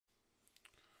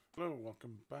Hello,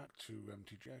 welcome back to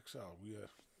MTG Exile. We are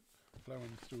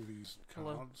plowing through these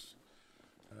cards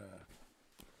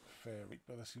fairly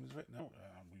by the seams of it now.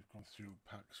 We've gone through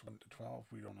packs 1 to 12.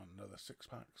 We're on another 6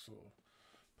 packs, so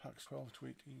packs 12 to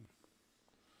 18.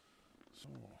 So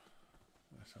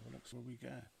let's have a look, see what we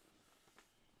get.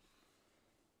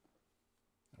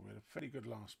 We had a very good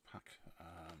last pack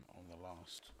on the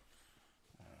last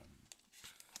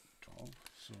 12.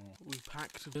 So we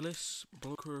packed Villis,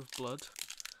 Broker of Blood,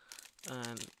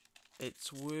 and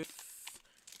it's worth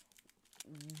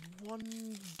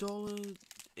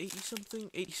 $1.80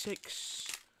 something, 86.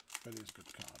 But it's a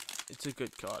good card. It's a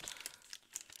good card.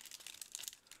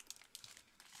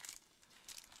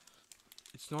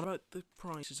 It's not about the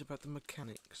price, it's about the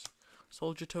mechanics.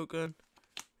 Soldier token,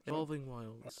 Evolving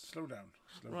Wilds. Right, slow down.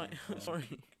 Right, sorry.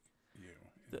 You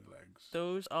in the legs.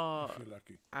 Those are If you're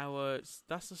lucky. our.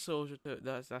 That's the soldier.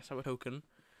 That's our token,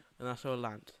 and that's our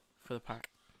land for the pack.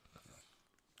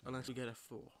 Unless we get a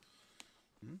 4.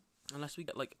 Unless we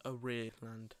get like a rare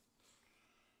land.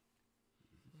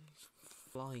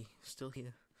 Fly still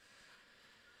here.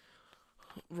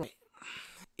 Right.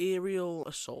 Aerial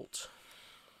Assault.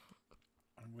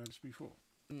 And where's before?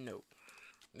 No.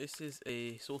 This is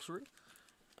a sorcery.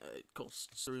 It costs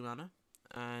 3 mana.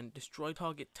 And destroy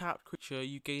target tapped creature.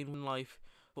 You gain 1 life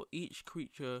for each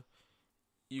creature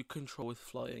you control with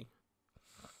flying.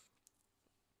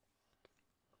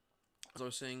 As I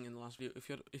was saying in the last video,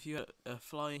 if you had a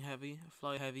fly heavy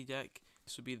deck,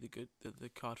 this would be the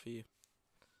card for you.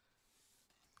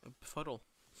 A Befuddle.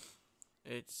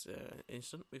 It's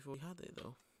instant before we had it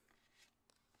though.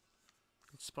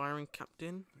 Inspiring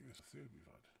Captain. I think it's the 3rd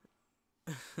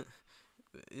we've had.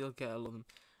 You'll get a lot of them.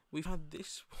 We've had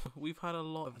this. We've had a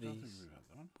lot of I don't these. think we've had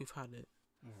that one. We've had it.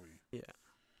 Have we? Yeah.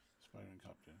 Inspiring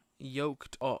Captain.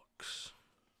 Yoked Ox.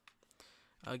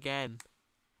 Again.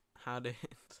 Had it.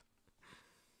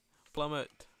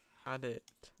 Plummet. Had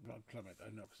it. Not Plummet, I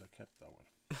know because I kept that one.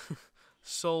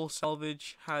 Soul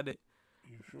Salvage. Had it.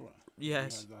 Are you sure?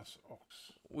 Yes. Yeah, that's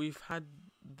Ox. We've had.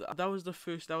 That was the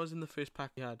first. That was in the first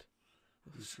pack we had.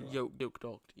 You sure? Yoked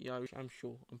Ox. Yeah, I'm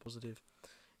sure. I'm positive.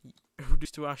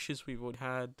 Reduced to Ashes. We've already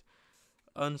had.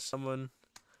 Unsummon.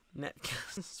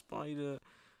 Netcast Spider.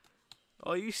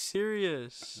 Are you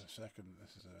serious? This is a second.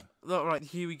 This is a. Oh, right,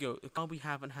 here we go. The card we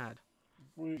haven't had.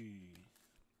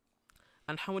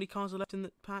 And how many cards are left in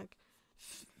the pack?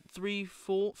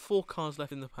 4 cards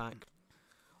left in the pack.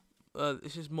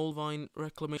 This is Molvine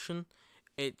Reclamation.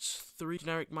 It's 3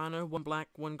 generic mana, 1 black,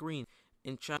 1 green.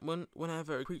 Enchantment: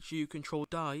 whenever a creature you control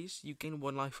dies, you gain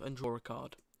 1 life and draw a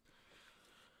card.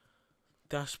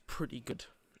 That's pretty good.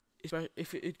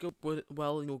 If it'd go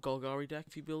well in your Golgari deck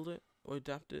if you build it or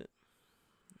adapt it.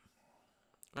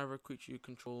 Whenever a creature you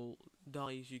control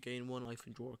dies, you gain 1 life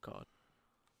and draw a card.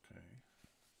 Okay.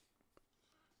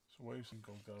 So why are you saying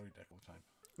Golgari deck all the time?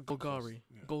 Golgari.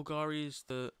 Yeah. Golgari is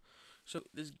the... So,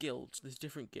 there's guilds. There's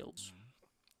different guilds.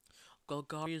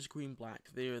 Golgari is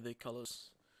green-black. They are the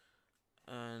colours.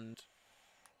 And...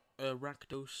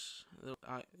 Rakdos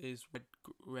is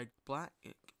red-black.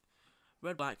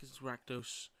 Red-black is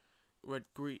Rakdos.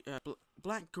 Red-green...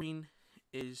 Black-green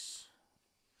is...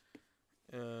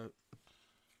 I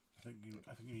think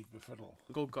you need Befuddle.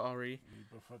 Golgari. You need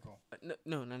Befuddle.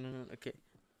 No. Okay.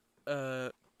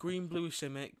 Green blue is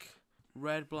Simic.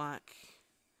 Red black.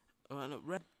 No,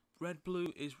 red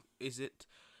blue is it.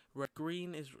 Red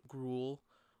green is Gruul.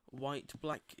 White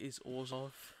black is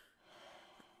Orzhov.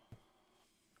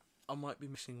 I might be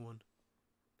missing one.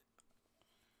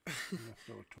 You have to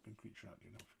throw a token creature at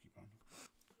you now if you keep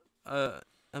on.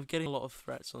 I'm getting a lot of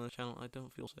threats on the channel. I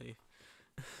don't feel safe.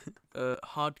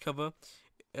 Hardcover.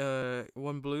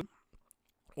 1 blue.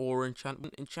 Or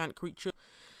enchantment. Enchant creature.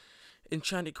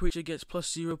 Enchanted creature gets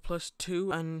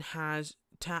 +0/+2 and has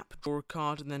tap, draw a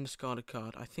card, and then discard a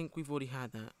card. I think we've already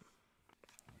had that.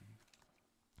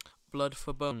 Blood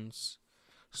for Bones.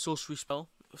 Sorcery spell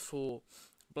for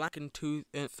black and 3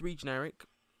 generic.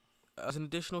 As an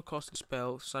additional cost of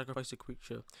spell, sacrifice a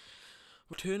creature.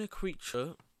 Return a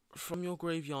creature from your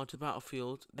graveyard to the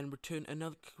battlefield, then return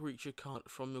another creature card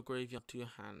from your graveyard to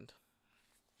your hand.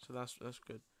 So that's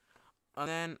good. And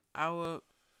then our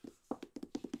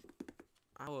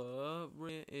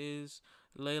rare is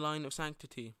Leyline of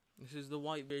Sanctity. This is the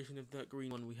white version of that green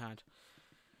one we had.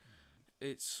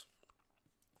 It's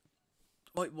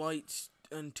white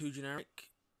and 2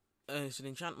 generic. It's an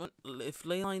enchantment. If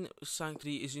Leyline of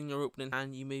Sanctity is in your opening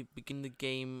hand, you may begin the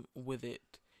game with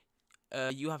it.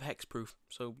 You have hexproof,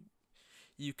 so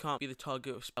you can't be the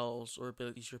target of spells or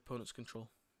abilities your opponents control.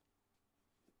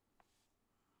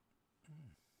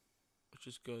 Which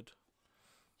is good.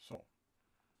 So,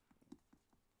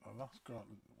 that's got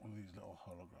one of these little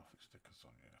holographic stickers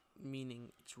on here.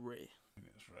 Meaning it's rare. And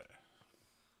it's rare.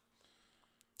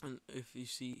 And if you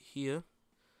see here,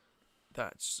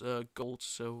 that's gold,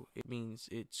 so it means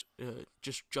it's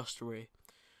just rare.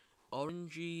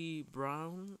 Orangey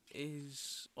brown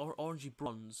is orangey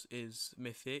bronze is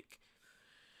mythic.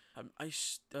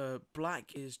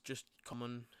 Black is just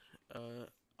common.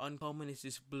 Uncommon is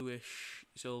this bluish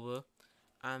silver,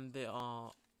 and there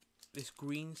are this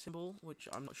green symbol, which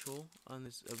I'm not sure, and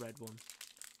there's a red one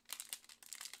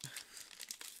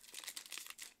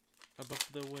above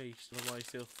the waist. Otherwise,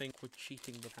 they'll think we're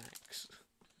cheating the packs.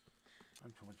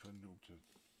 I'm too much of a noob to.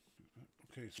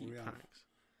 Okay, so Cheat we have packs.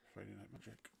 Friday Night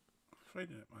Magic.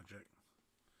 Friday Night Magic.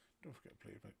 Don't forget to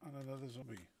play it. And another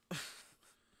zombie. That's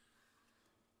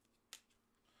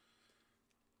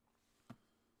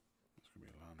gonna be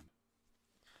a land.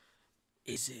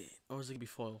 Is it? Or is it gonna be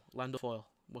foil? Land or foil?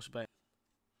 What's your bet?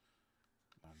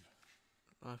 Land.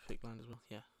 I picked land as well.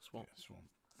 Yeah, swamp. Yeah, swamp.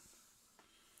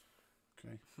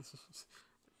 Okay.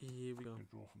 Here we go. Can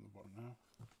draw from the bottom now.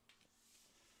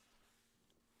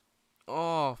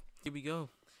 Oh, here we go.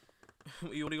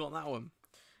 You already got that one.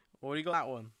 Already got that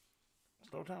one.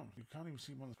 Slow down. You can't even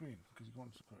see him on the screen because you're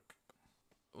going so quick.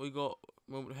 We got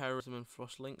Moment of Heroism and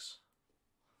Frost Links.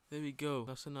 There we go.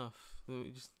 That's enough.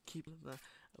 We just keep it there.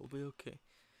 It'll be okay.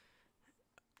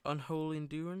 Unholy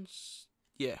Endurance.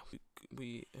 Yeah,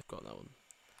 we have got that one.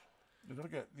 You don't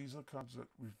forget, these are the cards that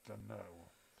we've done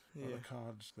now. Yeah. Are the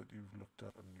cards that you've looked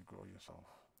up and you draw yourself.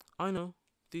 I know.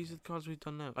 These are the cards we've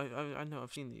done now. I know.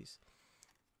 I've seen these.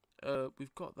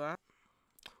 We've got that.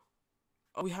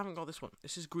 Oh, we haven't got this one.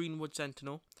 This is Greenwood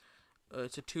Sentinel.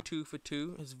 It's a 2/2 for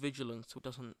 2. It's vigilance, so it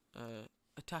doesn't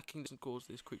attacking doesn't cause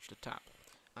this creature to tap,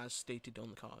 as stated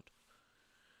on the card.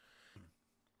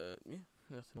 Yeah,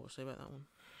 nothing more to say about that one.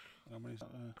 How many is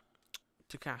that there?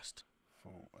 To cast.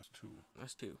 4. That's 2.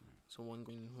 That's 2. So 1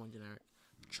 green, 1 generic.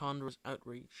 Chandra's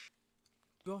Outreach.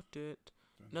 Got it.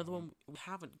 Another one we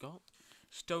haven't got.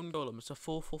 Stone Golem. It's a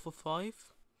 4/4 for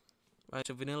 5. It's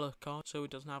a vanilla card, so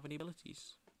it doesn't have any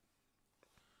abilities.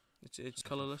 It's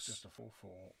colourless. Just a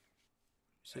 4/4.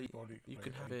 So you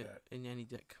can have it in any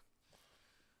deck.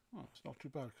 Oh, it's not too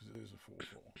bad because it is a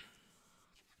 4/4.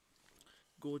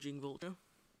 Gorging Vulture.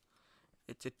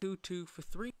 It's a 2/2 for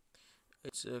 3.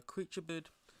 It's a creature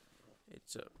bird.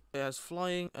 It has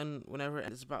flying, and whenever it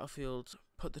enters the battlefield,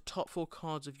 put the top 4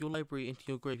 cards of your library into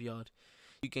your graveyard.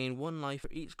 You gain 1 life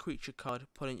for each creature card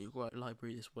put in your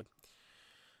library this way.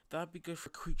 That'd be good for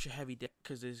a creature heavy deck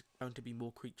because there's bound to be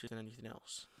more creatures than anything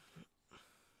else.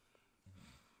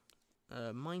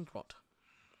 Mind Rot.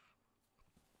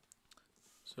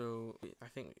 So I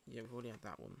think we've already had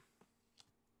that one.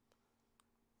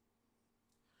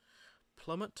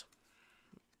 Plummet.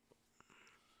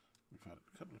 We've had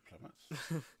a couple of plummets.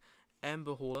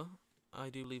 Ember Hauler, I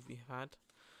do believe we have had.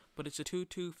 But it's a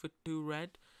 2/2 for 2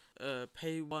 red.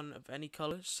 Pay 1 of any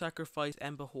colour. Sacrifice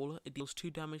Ember Hauler. It deals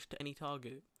 2 damage to any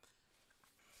target.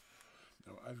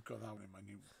 No, I've got that one in my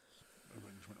new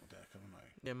arrangement of deck, haven't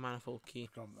I? Yeah, Manifold Key.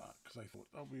 I've got that because I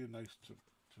thought that would be nice to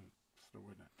throw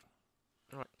in it.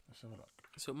 Alright. Let's have a look.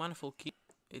 So Manifold Key.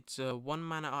 It's a 1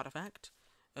 mana artifact.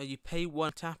 You pay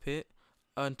 1, tap it,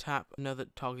 untap another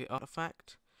target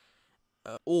artifact.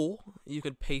 Or you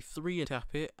can pay 3 and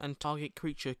tap it, and target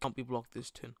creature can't be blocked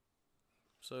this turn.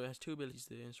 So it has 2 abilities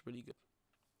there, and it's really good.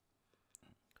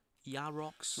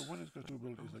 Yarrox. So when it's got 2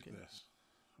 abilities like this.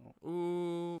 Oh.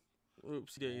 Ooh,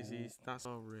 oopsie daisies, that's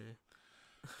all rare.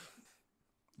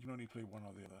 You can only play one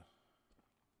or the other.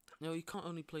 No, you can't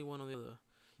only play one or the other.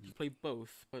 You can play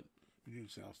both, but You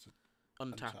need something else to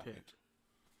untap it.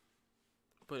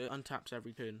 But it untaps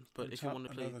every turn. But if you want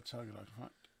to play, another target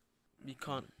artifact. You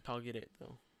can't target it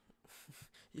though.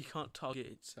 You can't target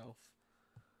itself.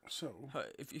 So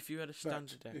if you had a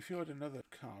standard deck, if you had another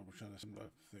card which had a similar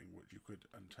thing, which you could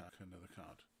untap another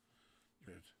card,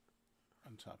 you could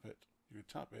untap it. You could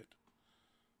tap it.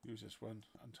 Use this one.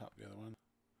 Untap the other one.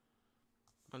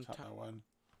 Untap that one.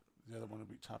 The other one would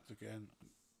be tapped again.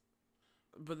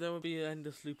 But there would be an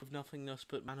endless loop of nothingness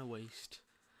but mana waste.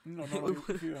 No.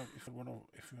 if you had a different one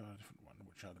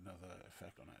which had another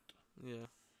effect on it. Yeah.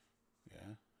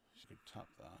 Yeah. So you could tap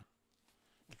that,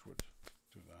 which would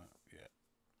do that. Yeah.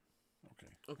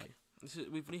 Okay. Okay.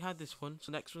 We've already had this one,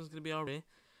 so next one's gonna be our rare,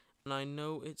 and I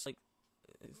know it's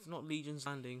not Legion's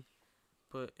Landing,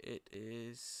 but it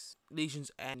is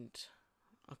Legion's End.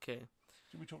 Okay.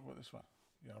 Did we talk about this one?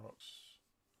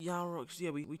 Yarrox,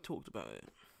 yeah, we talked about it.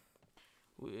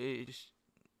 It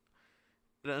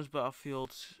enters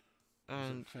battlefield,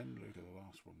 and Fenluca, the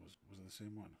last one, was it the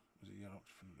same one? Was it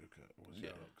Yarrox Fenluca, or was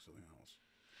Yarrox something else?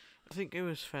 I think it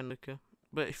was Fenluca.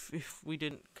 But if we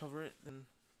didn't cover it, then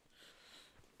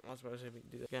I was about to say we can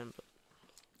do that again. But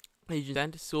Legion's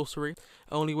End sorcery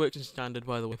only works in standard,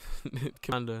 by the way.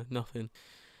 Commander, nothing.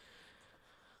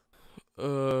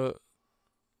 Where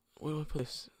do I put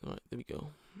this? Right, there we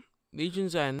go.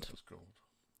 Legion's End. It's gold.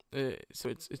 So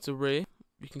it's a rare.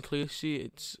 You can clearly see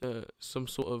it's some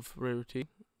sort of rarity.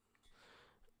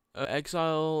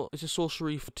 Exile is a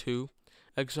sorcery for 2.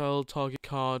 Exile target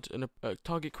card and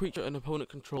target creature an opponent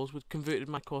controls with converted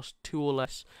mana cost 2 or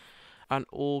less, and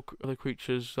all other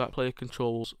creatures that player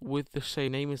controls with the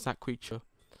same name as that creature.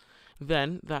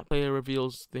 Then that player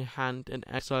reveals their hand and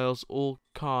exiles all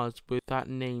cards with that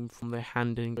name from their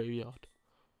hand and graveyard.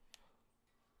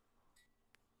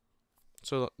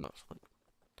 So that's like,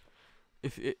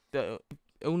 if it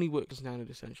only works as standard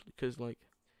essentially, because like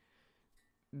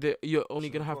you're only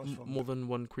gonna have more than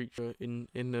one creature in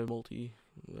the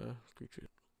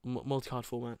multi-card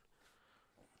format.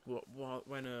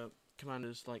 When a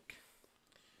commander's like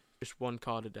just one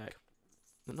card a deck,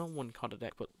 not one card a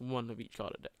deck, but one of each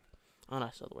card a deck,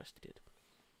 unless otherwise they did.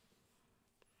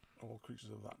 All creatures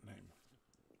of that name.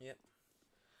 Yep.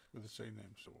 With the same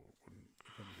name, so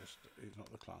it's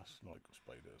not the class like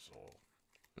spiders or.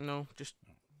 No, just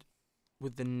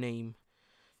with the name.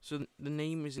 So the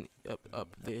name isn't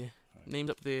up there. Right. Name's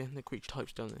up there, and the creature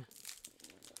type's down there.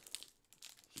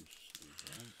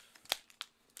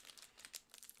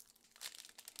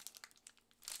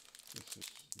 This is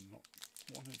not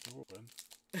wanting to open.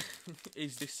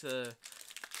 Is this a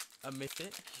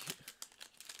mythic?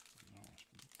 No.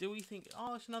 Do we think?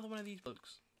 Oh, it's another one of these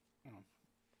books. Oh.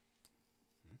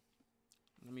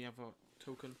 Let me have a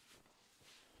token.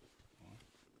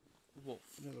 Wolf.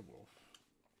 Another wolf.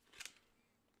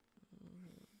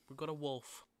 We've got a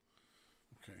wolf.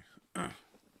 Okay.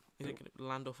 Is it going to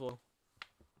land or foil?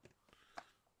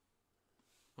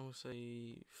 I will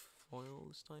say foil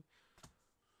this time.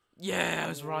 Yeah, I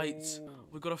was right.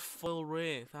 We've got a foil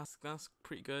rare. That's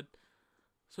pretty good.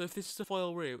 So if this is a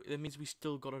foil rare, that means we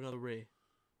still got another rare.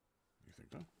 You think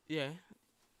so? Yeah.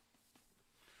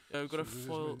 We've got a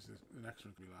foil. The next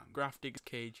one can be land. Grafdig's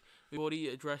Cage. We've already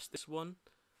addressed this one.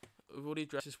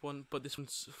 But this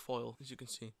one's foil, as you can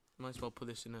see. Might as well put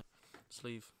this in a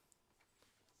sleeve.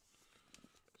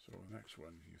 So the next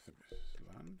one, you think is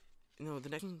land? No, the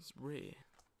next one's rare.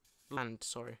 Land,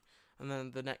 sorry. And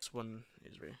then the next one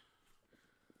is rare.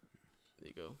 There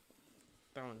you go.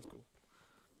 That one's cool.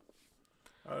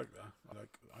 I like that. I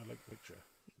like the picture.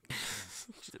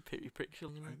 Just a pretty picture.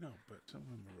 I know, but some of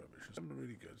them are rubbish. Some are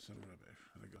really good, some are rubbish.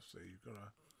 I think I'll say you've got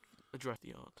to address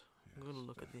the art. Yes, I'm gonna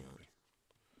look at the art. definitely.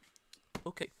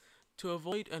 Okay, to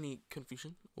avoid any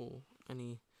confusion or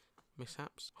any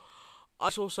mishaps,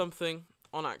 I saw something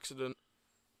on accident.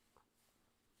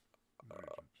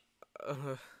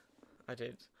 I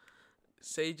did.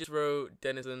 Sages Row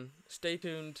Denizen. Stay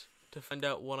tuned to find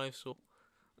out what I saw.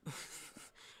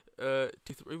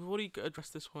 We've already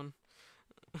addressed this one.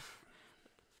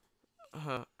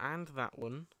 And that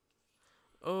one.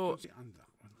 Oh, and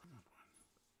that one.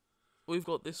 we've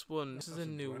got this one. This is a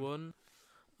new one.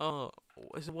 Oh,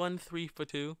 it's a 1-3 for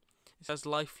 2. It says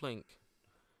lifelink.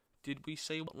 Did we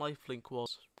say what lifelink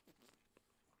was?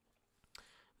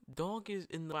 Dog is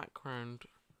in the background.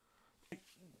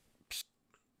 Psst,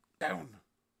 down.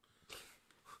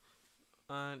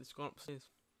 And it's gone upstairs.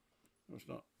 No, it's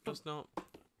not. No, it's not.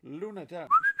 Luna, down.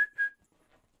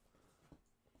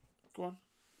 Go on.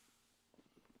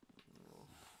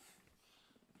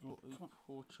 Oh,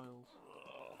 poor child.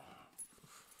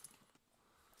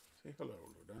 Say hello,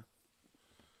 Luna.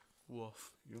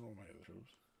 Woof. You know my other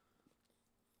truths.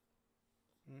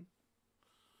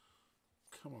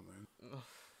 Come on then.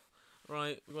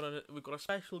 Right, we've got a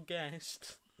special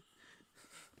guest.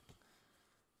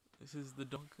 This is the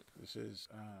dog. This is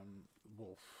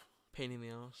wolf. Pain in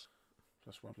the arse.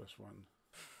 +1/+1.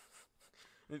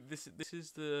 This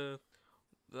is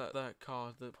that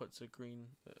card that puts a green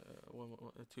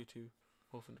 2/2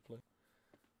 wolf into play.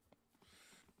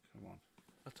 Come on.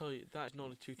 I'll tell you, that's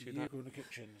not a 2/2. You That go in the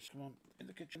kitchens. Come on, in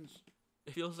the kitchens.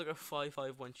 it feels like a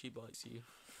 5/5 when she bites you.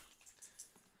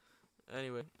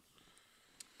 Anyway,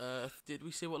 did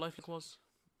we say what lifelink was?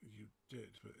 You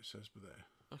did, but it says there.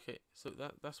 Okay, so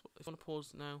that's what. If I want to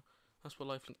pause now, that's what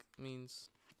lifelink means.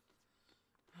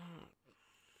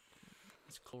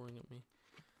 It's clawing at me.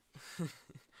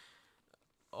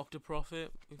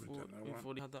 Octoprofit. We've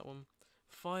already had that one.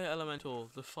 Fire Elemental,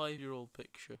 the 5-year-old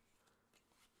picture.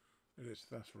 It is.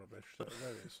 That's rubbish. There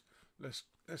it is. Let's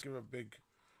give a big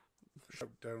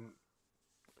shout down.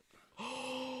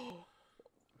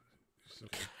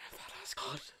 That has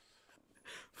got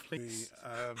please.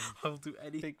 I'll do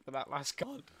anything for that last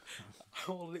card.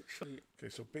 I'll literally. Okay,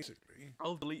 so basically,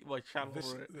 I'll delete my channel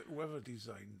for it. Whoever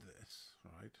designed this,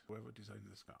 right? Whoever designed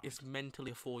this card, It's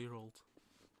mentally a 4-year-old.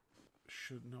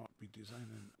 should not be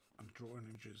designing and drawing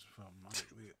images for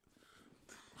Magic.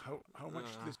 How much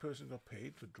this person got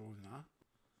paid for drawing that?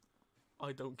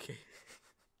 I don't care.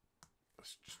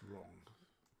 That's just wrong.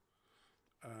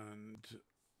 And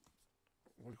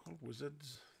what do you call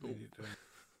wizards? They need to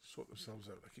sort themselves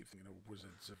out. I keep thinking of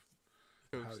Wizards of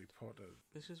Harry Potter.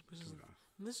 This is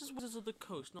Wizards of the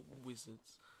Coast, not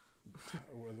Wizards.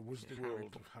 Or the Wizard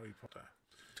World of Harry Potter.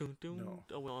 No.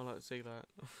 Oh, well, I like to say that.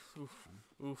 Oof.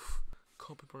 Oof.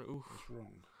 Copyright. Oof. That's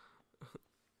wrong.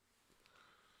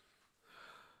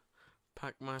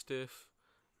 Pack Mastiff.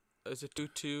 It's a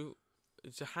 2/2.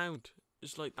 It's a hound.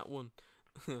 Just like that one.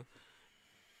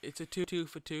 It's a 2/2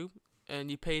 for 2,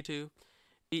 and you pay 2.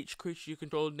 Each creature you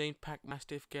control named Pack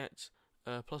Mastiff gets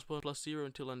 +1/+0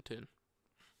 until end turn.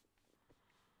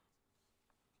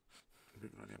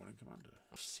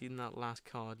 I've seen that last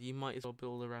card. You might as well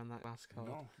build around that last card.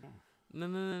 No.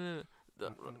 No.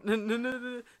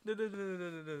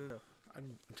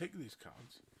 I'm taking these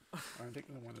cards. I'm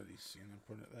taking one of these and I'm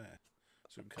putting it there,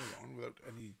 so we can carry on without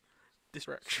any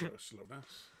distraction.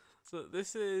 Slowness. So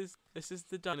this is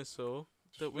the dinosaur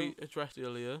that we addressed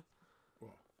earlier.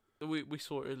 What? That we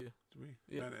saw earlier. Do we?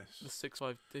 Yeah. Menace. The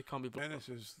 6/5. They can't be blocked. Menace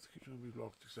is the creature will be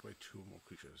blocked except by 2 or more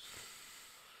creatures.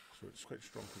 So it's quite a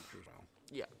strong creature as well.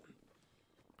 Yeah.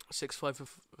 6/5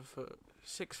 for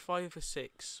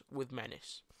 6 with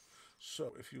Menace.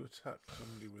 So if you attack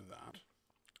somebody with that,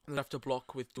 they'd have to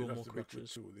block with 2 or more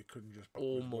creatures. They couldn't just block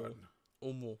or with more. 1.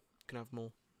 Or more. You can have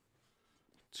more.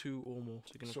 2 or more.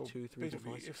 So you can have 2, 3, 4,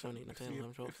 5, 6, 7, 8, 9, 10,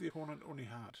 11, 12. If the opponent only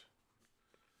had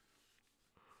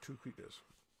 2 creatures,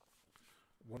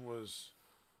 one was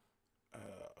a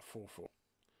 4/4,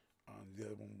 and the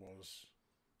other one was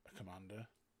a commander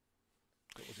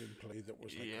that was in play that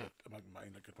was like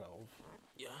mine, like a 12.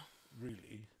 Yeah.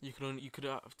 Really.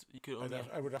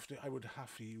 I would have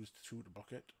to use 2 to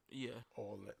block it. Yeah.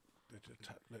 Or let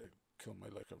it kill my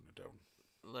life counter down.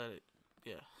 Let it.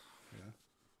 Yeah. Yeah.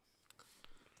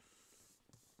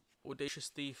 Audacious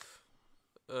Thief.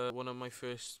 One of my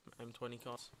first M20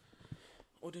 cards.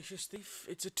 Audacious Thief.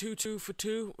 It's a 2/2 for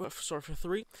 2. For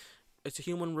 3. It's a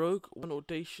human rogue. 1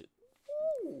 audacious.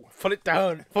 Ooh. Put it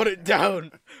down. Put it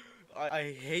down.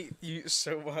 I hate you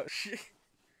so much.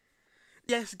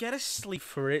 Yes, get a sleep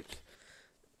for it.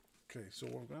 Okay, so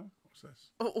what's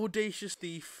this? Audacious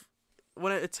Thief.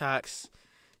 When it attacks,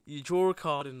 you draw a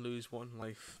card and lose 1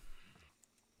 life.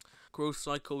 Growth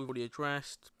Cycle we've already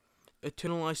addressed.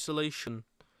 Eternal Isolation.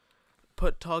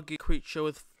 Put target creature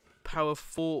with power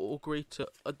 4 or greater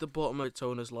at the bottom of its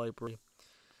owner's library.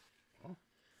 Oh.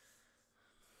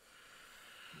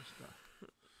 What's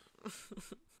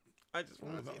that? I just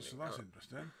want to so that's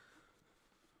interesting.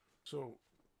 So,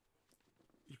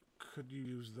 could you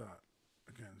use that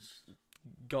against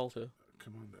Galter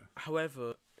commander?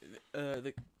 However,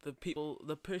 the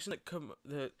person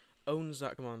that owns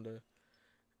that commander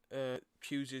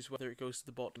chooses whether it goes to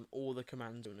the bottom or the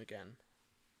command zone again.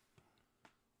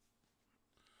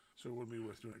 So it wouldn't be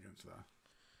worth doing against that.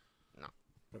 No.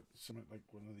 But something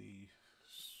like one of the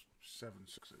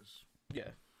 7/6s.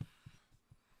 Yeah.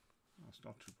 That's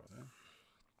not too bad, eh?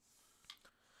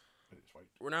 But it's white.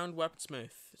 Renowned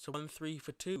Weaponsmith. It's a 1/3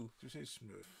 for 2. Did you say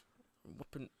Smurf?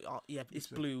 Weapon. Yeah, it's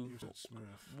blue. You said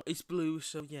Smurf. It's blue,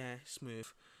 so yeah,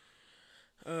 smooth.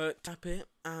 Tap it.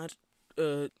 Add.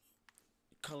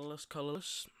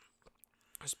 Colorless.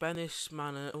 Spend this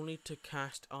mana only to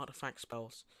cast artifact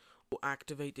spells or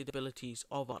activated abilities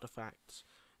of artifacts.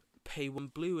 Pay 1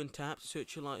 blue and tap.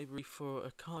 Search your library for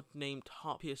a card named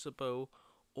Heartpiercer Bow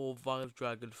or Vial of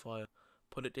Dragonfire.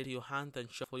 Put it into your hand, then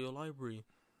shuffle your library.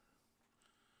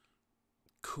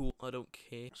 Cool, I don't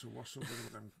care. So what's so good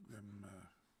with them?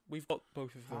 We've got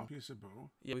both of them. Heartpiercer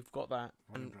Bow. Yeah, we've got that.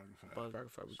 Vial And of Dragonfire. Vial of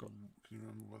Dragonfire we've got. Can you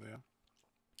remember what they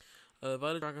are?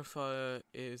 Vial of Dragonfire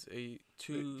is a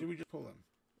 2... Did we just pull them?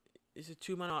 It's a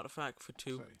 2-mana artifact for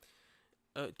 2.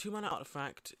 2-mana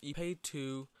artifact, you pay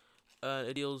 2,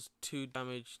 it deals 2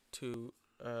 damage to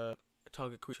a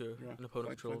target creature an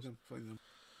opponent controls. Find them.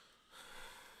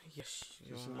 Yes,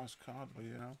 This is the last card, but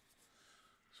you know.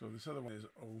 So this other one is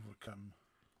Overcome.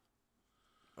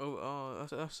 Oh,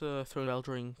 that's a Throne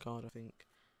Eldring card, I think.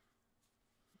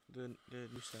 The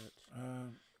new set.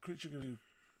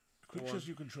 Creatures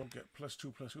you control get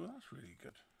 +2/+2. Oh, that's really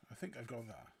good. I think I've got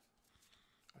that.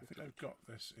 I think I've got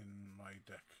this in my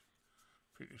deck.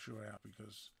 Pretty sure I have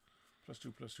because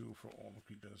 +2/+2 for all the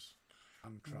creatures.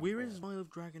 And where is Vial of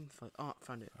Dragonfire? Oh,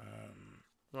 found it.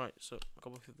 Right, so I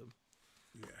got both of them.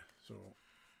 Yeah, so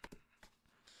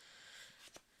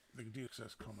they can deal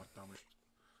excess combat damage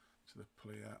to the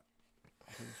player.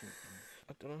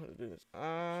 I don't know how to do this. What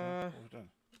have we done?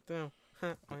 Don't know.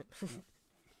 Right.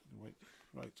 Wait,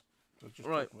 right. So just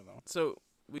Right. talk about that one. So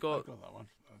we I got. got that one.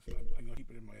 I'm gonna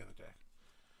keep it in my other deck.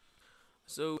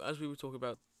 So as we were talking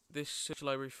about this search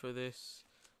library for this,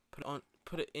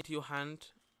 put it into your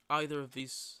hand. Either of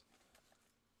these.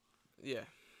 Yeah.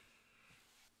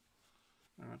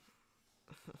 Alright.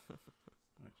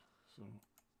 Right. So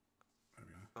there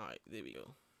we are. Alright, there we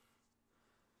go.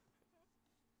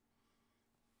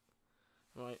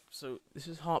 Right, so this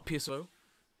is Heart PSO.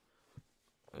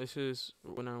 This is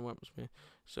when our weapons me.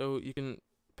 So you can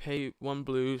pay 1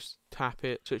 blues, tap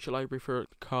it, search your library for a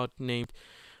card named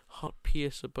Heart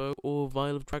PSO or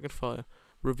Vial of Dragonfire.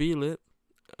 Reveal it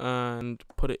and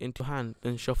put it into your hand,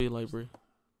 then shuffle your library.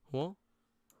 What?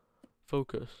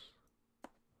 Focus.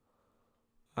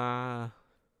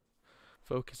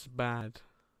 Focus is bad.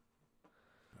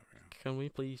 There we are. Can we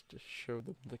please just show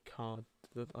them the card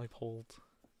that I pulled?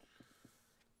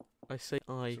 I say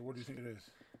I. So what do you think it is?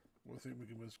 What do you think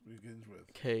begins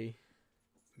with? K.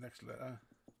 Next letter.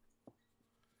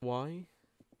 Y.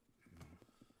 No.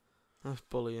 That's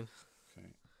bullying. Okay.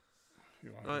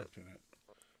 You are Right. looking at.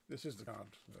 This is the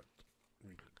card that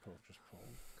we just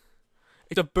pulled.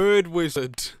 It's a bird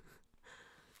wizard.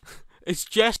 It's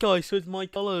Jeskai, so it's my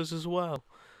colours as well.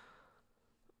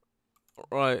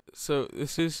 Right, so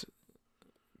this is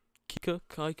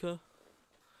Kaika,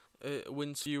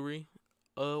 Wind's Fury,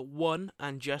 1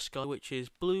 and Jeskai, which is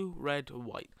blue, red,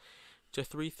 white. It's a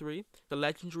 3/3. The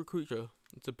legendary creature.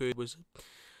 It's a bird wizard.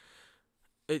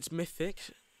 It's mythic,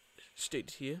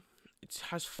 stated here. It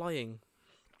has flying.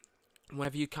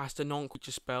 Whenever you cast a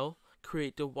non-creature spell,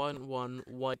 create the 1/1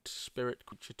 white spirit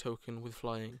creature token with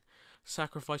flying.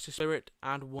 Sacrifice a spirit,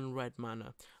 add 1 red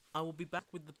mana. I will be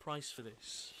back with the price for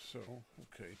this. So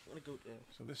okay. I'm gonna go there.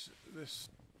 So this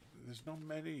there's not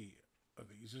many of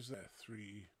these, is there?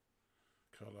 3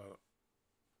 color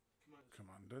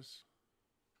commanders.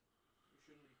 We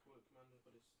shouldn't really call it commander,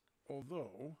 but it's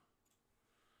Although,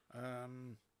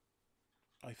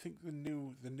 I think the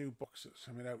new box that's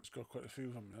coming out's got quite a few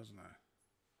of them, hasn't it?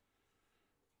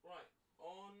 right.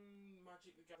 On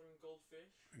Magic the Gathering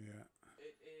Goldfish, Yeah.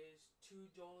 it is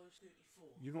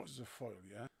 $2.34. You know it's a foil,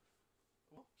 yeah?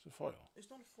 What? It's a foil. It's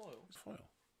not a foil. It's a foil.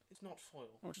 It's not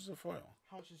foil. How much is a foil?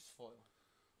 How much is foil?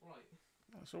 Right.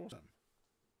 That's awesome.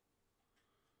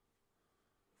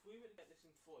 If we were to get this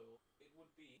in foil, it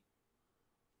would be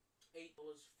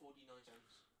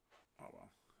 $8.49. Oh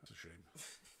well, that's a shame.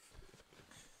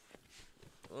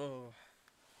 Oh,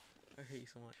 I hate you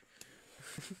so much.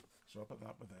 So I'll put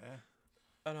that with there.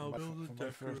 And I'll build a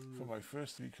deck for my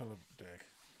first 3 color deck.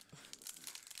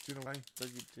 Do you know why?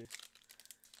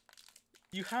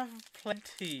 You have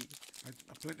plenty. I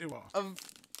plenty what?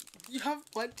 You have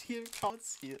plenty of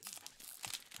cards here.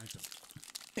 I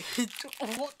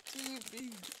don't. What do you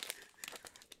mean?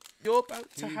 You're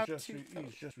about to have He's two.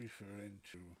 just referring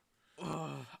to.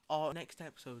 Our next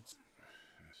episodes.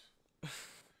 Yes.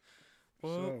 Ooh,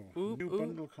 So ooh, new ooh.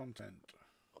 bundle content.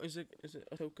 Is it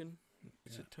a token?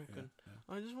 It's Yeah, a token. yeah,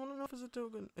 yeah. I just want to know if it's a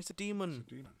token. It's a demon.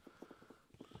 It's a demon.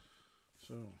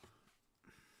 So.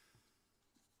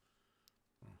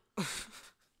 Oh. What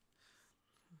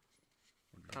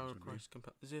do you Power think it's gonna Christ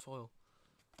compel. Is it foil?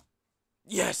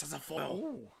 Yes, it's a be? foil.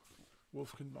 Oh,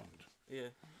 Wolfkin Bond. Yeah.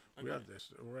 I We got had it.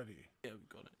 this already, Yeah, we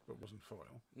got it. but it wasn't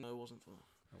foil. No, it wasn't foil.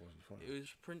 It wasn't foil. It was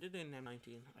printed in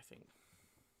M19, I think.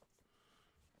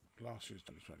 Last year's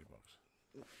 $20.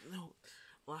 No,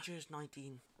 last year's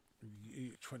 19.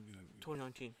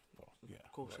 2019. Oh, yeah.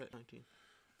 Core right. set 19.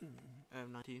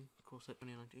 19. Core set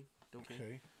 2019. Don't care.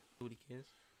 Okay. Nobody cares.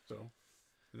 So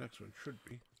the next one should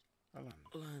be a land.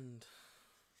 Land.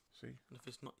 See, And if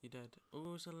it's not, you're dead.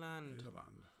 Oh, it's a land. it's a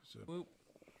land. It's a, Whoop.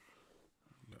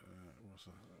 what's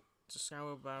that? It's a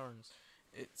Sour Barrens.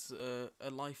 It's a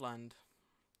life land.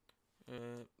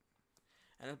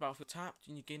 And a battlefield tapped,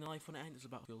 and you gain a life when it enters the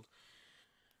battlefield.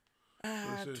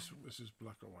 Add, This is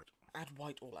black or white. add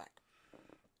white or black.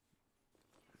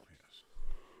 Yes.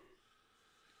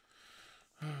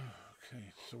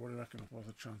 Okay. So what do you reckon? What are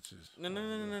the chances?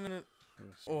 No.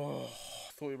 Oh,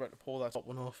 I thought you were about to pull that top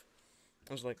one off.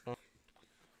 I was like, oh.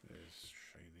 There's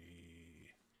shiny.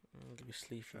 I'll give you a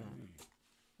sleeve for that.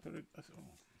 Shiny. I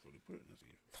thought he put it in his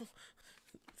ear.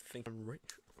 Think I'm rich.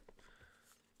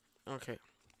 Okay.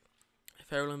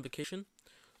 Feral Invocation.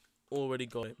 Already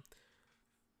got it.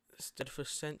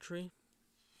 Steadfast Sentry.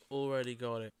 Already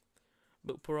got it.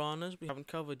 But Piranhas we haven't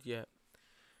covered yet.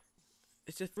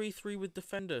 It's a 3/3 with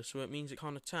Defender, so it means it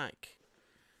can't attack.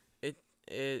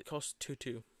 It costs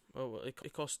 2/2. Oh, well,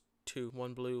 it costs 2.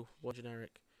 1 blue, 1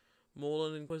 generic.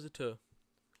 Maul Inquisitor.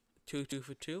 2/2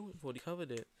 for 2. We've already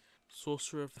covered it.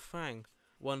 Sorcerer of the Fang.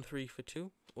 1/3 for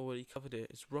 2. Already covered it.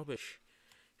 It's rubbish.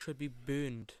 Should be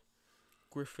burned.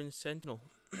 Griffin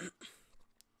Sentinel.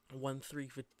 1/3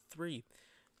 for 3.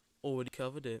 Already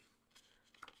covered it.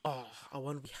 Oh, a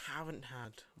one we haven't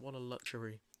had. What a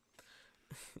luxury.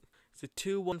 It's a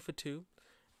 2/1 for 2.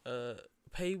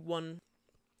 Pay 1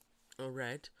 a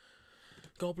red.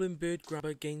 Goblin Bird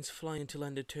Grabber gains flying until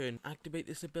end of turn. Activate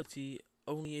this ability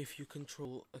only if you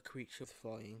control a creature with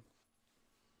flying.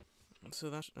 So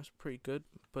that's pretty good.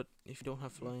 But if you don't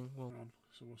have flying, well.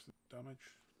 So what's the damage?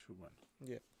 2/1.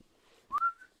 Yeah.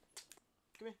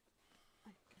 Come here.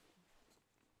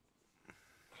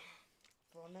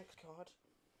 For our next card,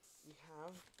 we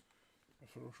have A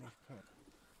ferocious pup.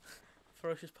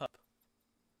 Ferocious Pup.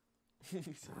 She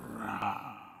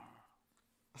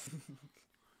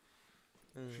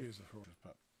is a ferocious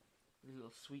pup. You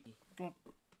little sweetie. Go on.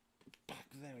 Back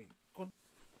there. Go on.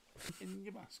 In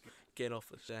your basket. Get off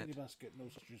the set. In your basket. No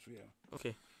sausages for you.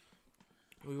 Okay.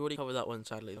 We've already covered that one,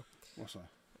 sadly, though. What's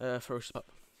that? Ferocious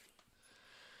Pup.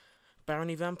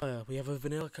 Barony Vampire. We have a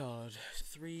vanilla card.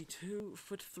 3/2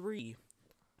 for 3.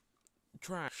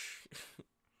 Trash.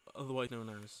 Otherwise known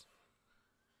as.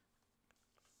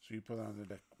 So you put that on the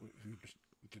deck if you just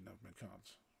didn't have many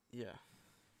cards. Yeah.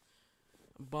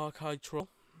 Barkhide Troll.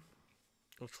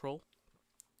 Or Troll.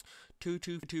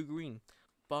 2/2 for 2 green.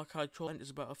 Barkhide Troll enters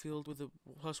the battlefield with a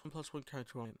 +1/+1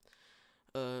 counter on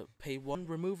it. Pay 1,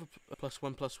 remove a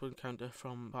 +1/+1 counter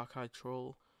from Barkhide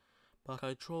Troll.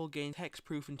 Barkhide Troll gains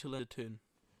hexproof until end of turn.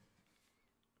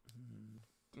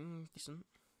 Decent.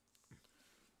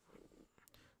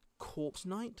 Corpse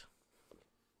Knight.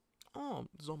 Oh,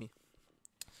 zombie.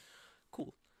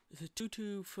 Cool. It's a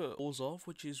 2/2 for Orzhov,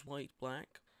 which is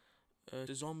white-black.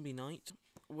 The Zombie Knight.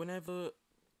 Whenever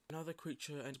another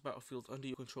creature enters the battlefield under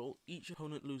your control, each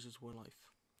opponent loses 1 life.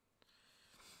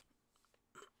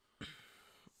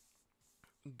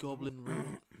 Goblin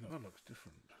Ring. No, that looks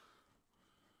different.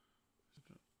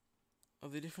 Are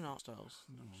they different art styles?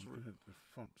 No, the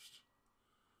fonts.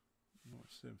 No,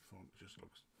 it's the same font, it just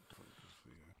looks different.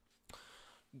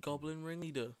 Goblin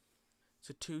Ringleader. It's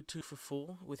a 2/2 for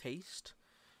 4 with haste.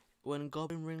 When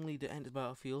Goblin Ringleader enters the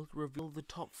battlefield, reveal the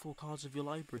top 4 cards of your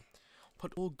library.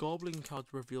 Put all Goblin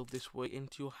cards revealed this way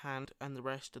into your hand and the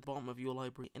rest at the bottom of your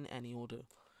library in any order.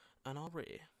 And are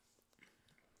rare.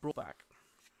 Brought back.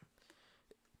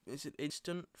 It's an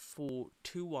instant for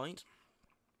 2 white.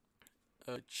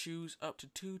 Choose up to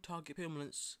 2 target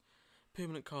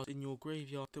permanent cards in your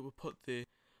graveyard that were put there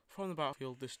from the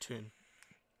battlefield this turn.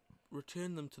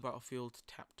 Return them to the battlefield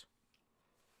tapped.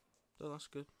 So that's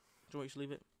good. Do you want me to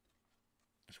leave it?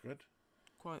 It's good.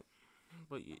 Quite.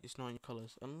 But it's not in your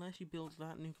colours. Unless you build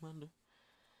that new commander.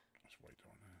 That's white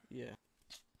on there. Yeah.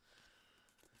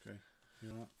 Okay. You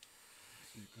know what?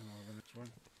 You can have the next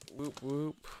one. Whoop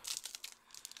whoop.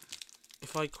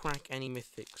 If I crack any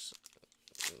mythics.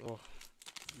 Oh.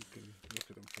 You can look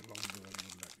at them for longer than I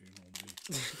would let you normally.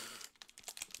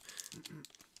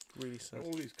 Really sad.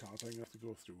 All these cards I'm going to have to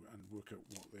go through and work out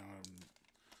what they are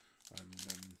and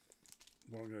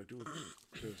what I'm going to do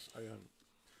because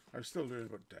I'm still learning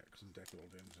about decks and deck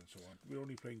buildings and so on. We're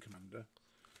only playing Commander.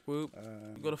 Whoop.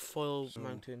 You've got a foil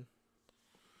mountain.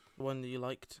 The one that you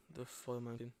liked, the foil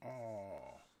mountain.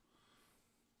 Oh.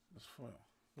 That's foil.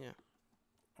 Yeah.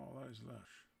 Oh, that is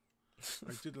lush.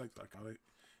 I did like that card.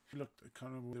 If you looked, I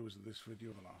can't remember whether it was this video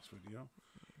or the last video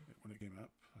when it came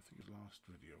up. I think it was last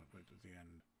video, right at the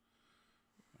end.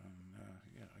 And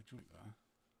yeah, I do like that.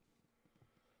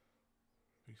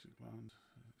 Basic land.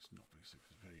 It's not basic.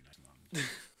 It's a very nice land.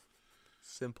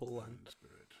 Simple land.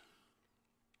 Spirit.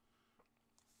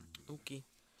 Okay.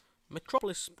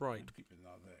 Metropolis Sprite. I'm keeping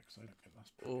that there because I don't get that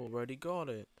spirit. Already got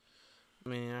it.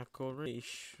 Miracle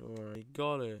Reach. Already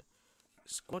got it.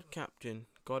 Squad Captain.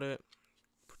 Got it.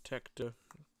 Protector.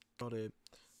 Got it.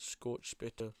 Scorch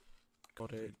Spitter.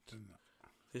 Got it. Done that.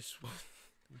 This one.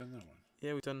 You've done that one.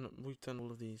 Yeah, we've done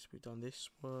all of these. We've done this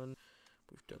one.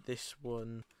 We've done this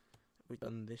one. We've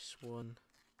done this one.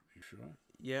 You sure?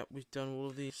 Yeah, we've done all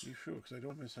of these. You sure? Because I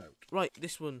don't miss out. Right,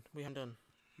 this one we haven't done.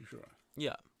 You sure?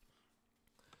 Yeah.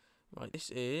 Right, this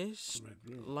is Red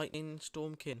blue. Lightning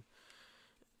Stormkin.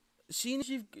 As soon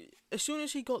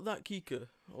as he got that Kika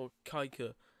or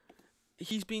Kaika,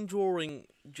 he's been drawing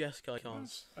Jeskai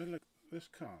cards. I like this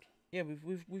card. Yeah,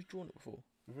 we've drawn it before.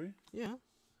 Have we? Yeah.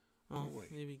 Oh, No way.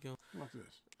 here we go. Look at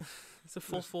this. It's a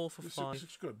 4/4 for 5. This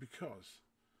looks good because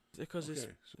Because okay,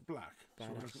 it's so black. So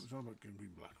badass. it's all about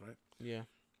green black, right? yeah,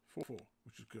 4/4,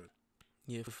 which is good.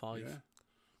 yeah for 5. Yeah.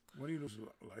 When you lose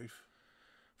life,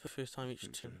 for the first time each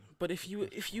Each turn. turn. But if you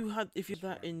had That's that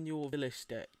right. in your Villas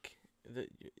deck,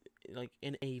 like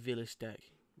in a Villas deck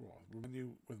well,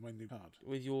 with my new card.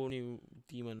 with your new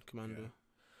demon commander,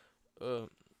 that'd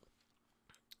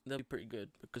be pretty good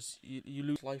because you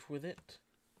lose life with it.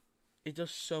 It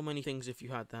does so many things if you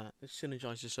had that. It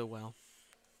synergizes so well.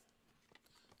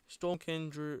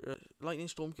 Stormkin, Lightning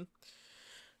Stormkin,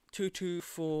 2/2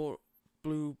 for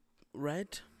blue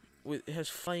red. It has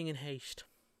flying and haste.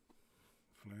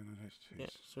 Flying and haste. Yeah,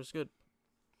 so it's good.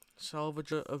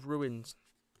 Salvager of Ruins,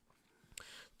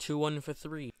 2/1 for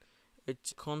 3.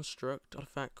 It's construct,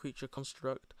 artifact, creature,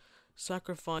 construct.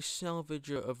 Sacrifice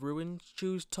Salvager of Ruins.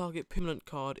 Choose target permanent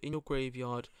card in your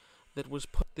graveyard that was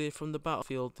put there from the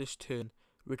battlefield this turn.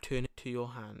 Return it to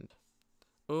your hand.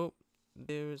 Oh,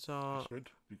 there's our That's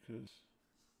good because.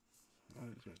 Oh,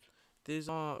 it's good. there's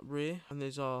our rare and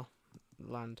there's our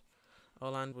land.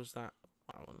 Our land was that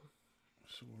one.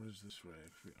 So where is this ray?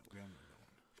 We haven't got one.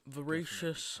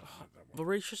 Voracious Definitely can't have that one.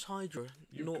 Voracious Hydra.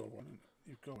 You've No, got one.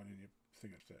 You've got one in your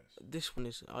thing upstairs. this one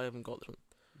is. I haven't got this one.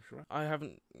 You sure? I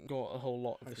haven't got a whole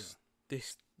lot of Hydra.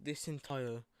 this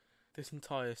entire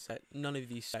set. None of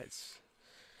these sets.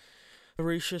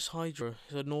 Voracious Hydra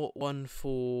is a 0/1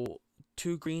 for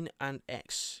 2 green and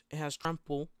X. It has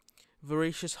trample.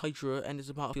 Voracious Hydra enters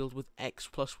the battlefield with X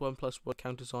 +1/+1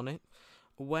 counters on it.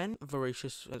 When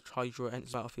Voracious Hydra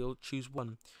enters the battlefield, choose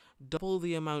 1. Double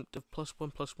the amount of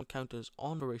 +1/+1 counters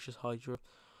on Voracious Hydra,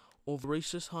 or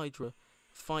Voracious Hydra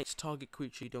fights target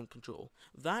creature you don't control.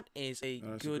 That is a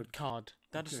That's a good good- card.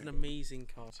 That is okay. an amazing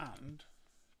card. And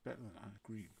better than that,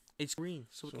 green. It's green,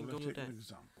 so it So can go let's in your take an deck.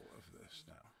 example of this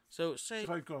now. So say If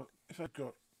I've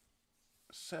got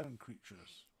 7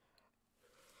 creatures.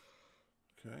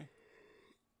 Okay.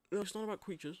 no, it's not about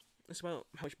creatures. It's about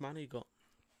how much mana you got.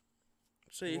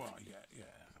 Say Well, yeah.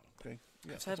 Okay.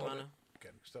 Yeah. if 7 that's all mana.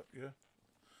 Get mixed up, yeah.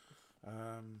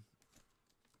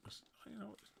 'Cause, you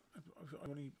know,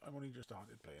 I've only just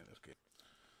started playing this game.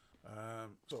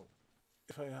 So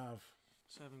if I have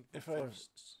 7 if I have-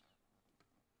 forests.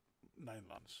 9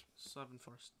 lands, 7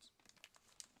 forests.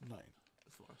 9.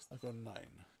 Forest. I've got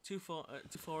 9. 2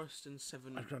 forests and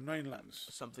 7 I've got 9 lands.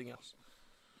 something else.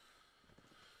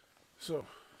 So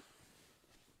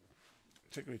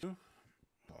take away 2.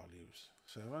 I'll use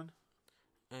 7.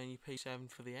 And you pay 7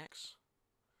 for the X.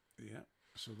 Yeah.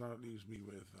 So that leaves me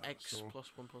with X so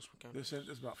 +1/+1 counters. this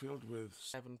enters battlefield with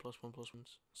 7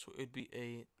 +1/+1s. So it'd be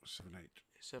a 7/8.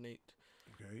 7/8.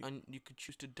 Okay. And you could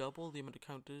choose to double the amount of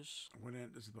counters. When it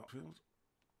enters the battlefield,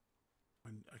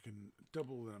 when I can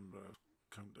double the number of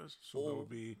counters, so that would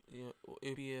be Yeah,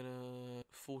 it'd be a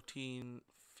 14,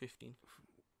 15.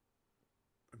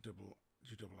 a double. Do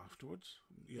you double afterwards?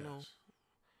 Yes. No.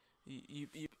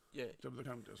 Yeah. Double the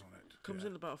counters on it. Comes yeah.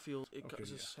 in the battlefield, it Okay,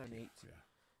 goes as yeah, 7, 8, Yeah.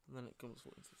 and then it comes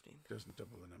 14, 15. It doesn't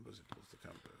double the numbers, it doubles the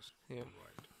counters. Yeah.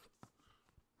 Right.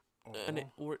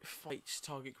 Or it fights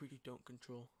target creature you don't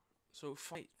control. So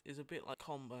fight is a bit like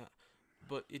combat,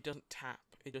 but it doesn't tap.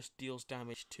 It just deals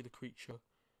damage to the creature.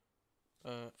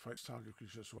 Fights target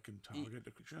creature, so I can target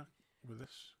the creature with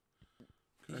this.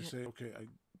 Can I Yeah. say, okay,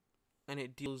 And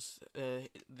it deals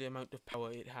the amount of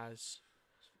power it has.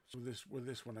 so with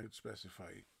this one I could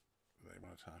specify that I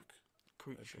want to attack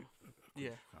Creature. a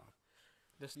Yeah. card.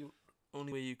 That's the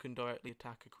only way you can directly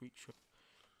attack a creature.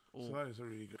 So that is a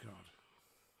really good card.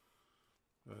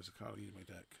 There's a card in my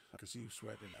deck. I can see you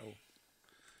sweating now.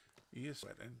 He is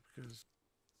sweating because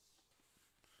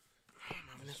I'm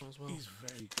having this one as well. he's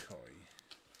very coy.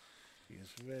 He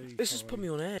is very This coy. has put me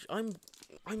on edge. I'm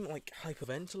like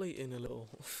hyperventilating a little.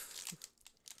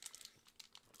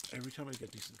 Every time I get a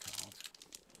decent card,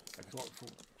 I thought for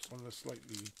one of the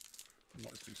slightly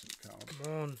not as decent cards.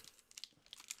 Come on.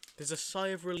 There's a sigh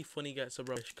of relief when he gets a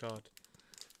rubbish card.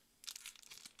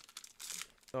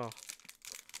 Oh.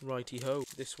 Righty ho.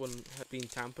 This one had been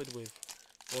tampered with.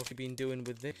 What have you been doing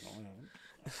with this? No, I haven't.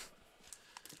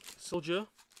 Soldier.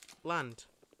 Land.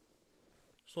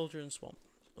 Soldier and swamp.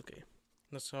 Okay.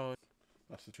 That's how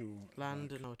That's the 2.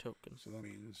 land like, and our token. so that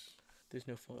means There's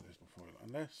no foil. there's no foil.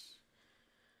 Unless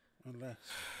the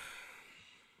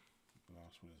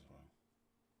last one as well.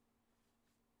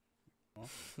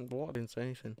 What? I didn't say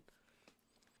anything.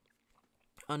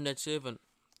 Undead Servant.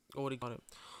 Already got it.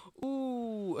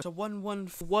 Ooh, it's a 1/1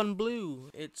 for 1 blue.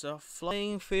 It's a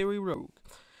Flying Fairy Rogue.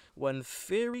 When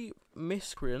Fairy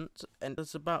Miscreant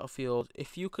enters the battlefield,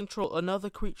 if you control another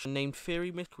creature named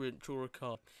Fairy Miscreant, draw a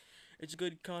card. It's a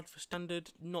good card for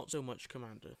standard, not so much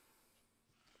commander.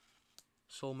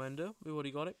 Soulmender, we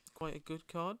already got it. Quite a good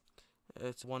card.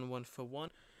 It's 1/1 for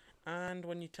 1. And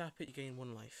when you tap it, you gain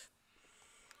 1 life.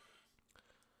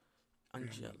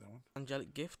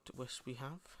 Angelic Gift, which we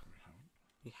have.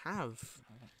 We have.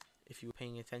 If you were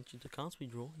paying attention to cards we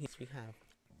draw, yes, we have.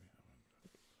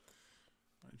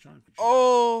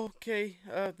 Oh, okay.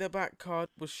 The back card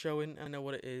was showing. I know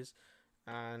what it is,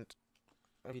 and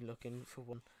I've been looking for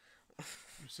one.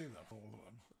 You've seen that for all of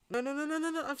them. No.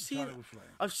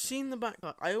 I've seen the back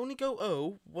card. I only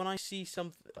go when I see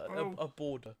a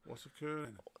border. What's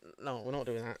occurring? No, we're not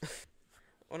doing that.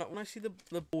 when I see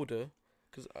the border,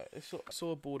 because I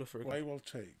saw a border for it. Well, I will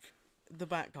take the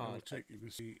back card. I will take. You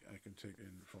can see I can take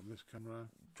in from this camera.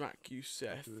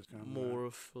 Dracuseth, More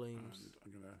of Flames. And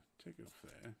I'm gonna take it off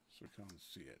there so we can't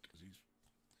see it because he's.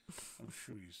 I'm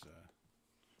sure he's.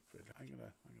 I'm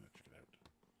gonna check it out.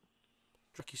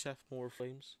 Dracuseth, More of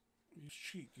Flames. You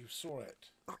cheat! You saw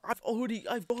it. I've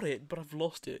got it, but I've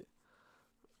lost it.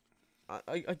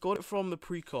 I got it from the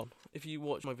pre-con. If you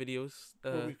watch my videos,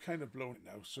 well, we've kind of blown it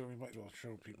now, so we might as well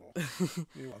show people.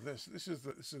 This is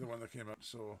the one that came out.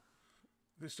 So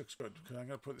this looks good because I'm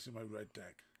gonna put this in my red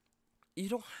deck. You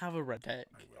don't have a red deck.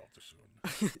 I will too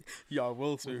soon. Yeah, I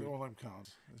will soon. With all them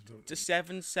cards. The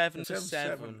 7/7 to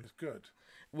 7 is good.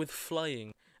 With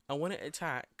flying, and when it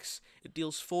attacks, it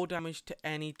deals 4 damage to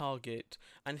any target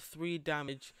and 3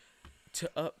 damage to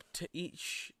up to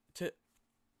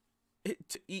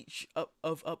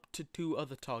two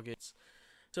other targets.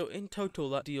 So in total,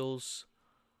 that deals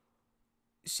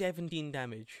 17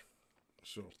 damage.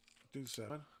 So do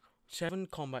 7. 7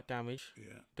 combat damage.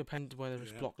 Yeah. Depends whether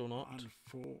it's blocked or not. And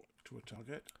 4 to a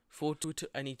target. 4 to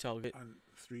any target. And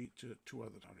 3 to 2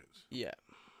 other targets. Yeah.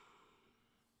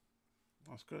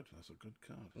 That's good. That's a good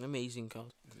card. An amazing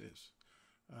card. It is.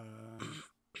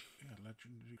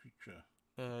 Legendary creature.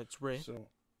 It's rare. So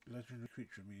legendary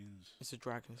creature means it's a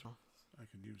dragon as well. I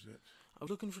can use it. I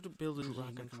was looking to build a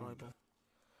dragon tribal.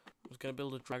 I was going to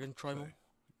build a dragon tribal. Okay.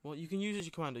 Well, you can use it as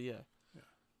your commander, yeah.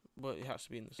 But it has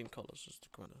to be in the same colours as the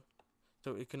commander.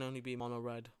 So it can only be mono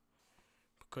red.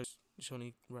 Because it's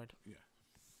only red. Yeah.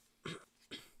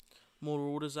 More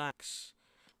orders axe.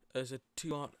 As a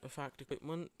 2 artifact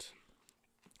equipment.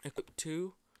 Equip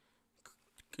 2.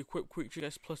 Equip creature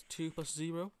gets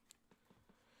 +2/+0.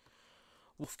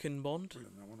 Wolfkin Bond.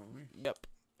 That one on me. Yep.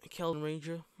 Kelvin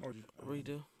Ranger.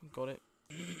 Reader. Got it.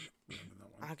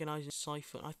 Agonizing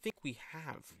Siphon. I think we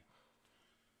have.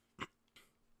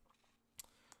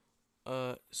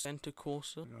 Center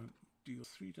Courser. Deal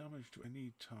 3 damage to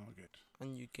any target.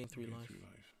 And you gain 3 life.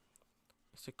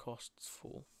 It's a costs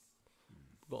 4.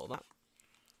 Got that.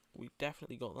 We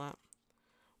definitely got that.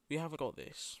 We haven't got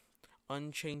this.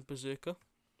 Unchained Berserker.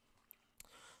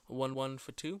 1/1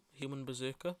 for 2. Human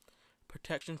Berserker.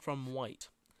 Protection from white.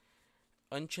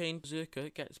 Unchained Berserker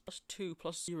gets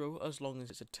 +2/+0 as long as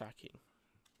it's attacking.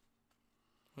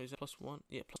 Wait, is that +1?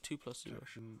 Yeah, +2/+0.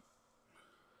 Protection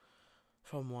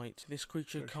from white. This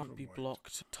creature can't be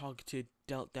blocked, targeted,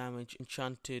 dealt damage,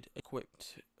 enchanted,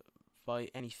 equipped by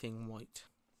anything white.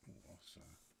 That's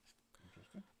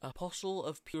interesting. Apostle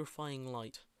of Purifying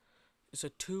Light. It's a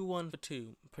 2/1 for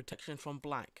 2. Protection from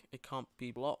black. It can't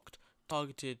be blocked,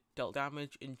 targeted, dealt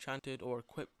damage, enchanted, or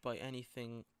equipped by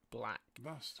anything black.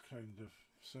 That's kind of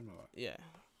similar. Yeah.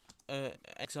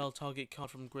 Exile target card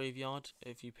from graveyard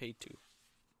if you pay 2.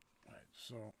 Right,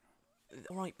 so...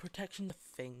 Alright, protection the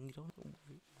thing. You don't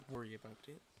worry about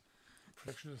it.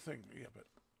 Protection the thing, yeah, but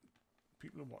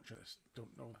people who watch this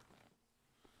don't know that.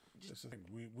 That's the thing.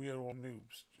 We are all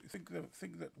noobs. You think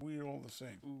that we're all the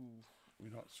same. Ooh.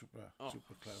 We're not super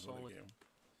clever solid. like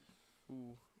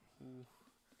you. Ooh.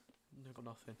 No, got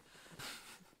nothing.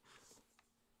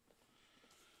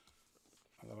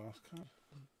 And the last card?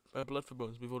 Blood for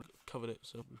Bones. We've already covered it,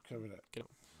 so... We've covered it. Get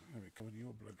up. Yeah, we covered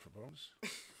your Blood for Bones.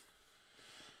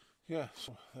 Yeah,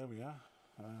 so there we are.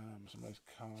 Some nice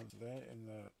cards there in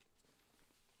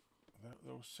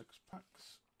those 6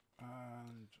 packs.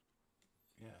 And...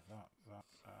 yeah, that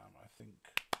I think...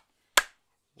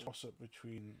 toss up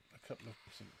between a couple of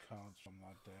decent cards from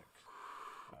that deck.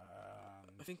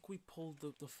 I think we pulled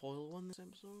the foil one this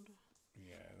episode.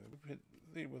 Yeah,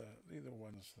 they were the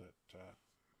ones that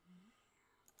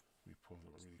we pulled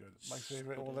that were really good. My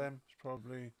favourite of all them is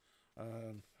probably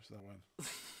what's that one?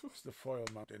 It's the foil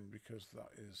mountain because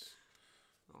that is.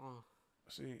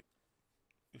 See,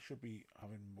 you should be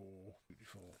having more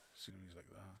beautiful sceneries like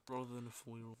that rather than a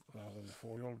foil. Rather than a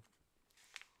foil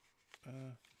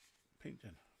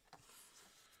painting.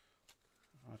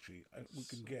 Actually, we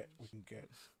can get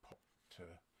Pop to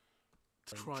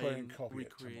try and copy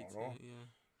recreate it tomorrow. Yeah.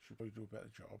 Should probably do a better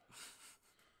job.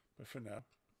 But for now,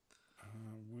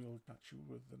 we'll catch you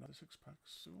with another 6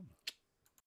 packs soon.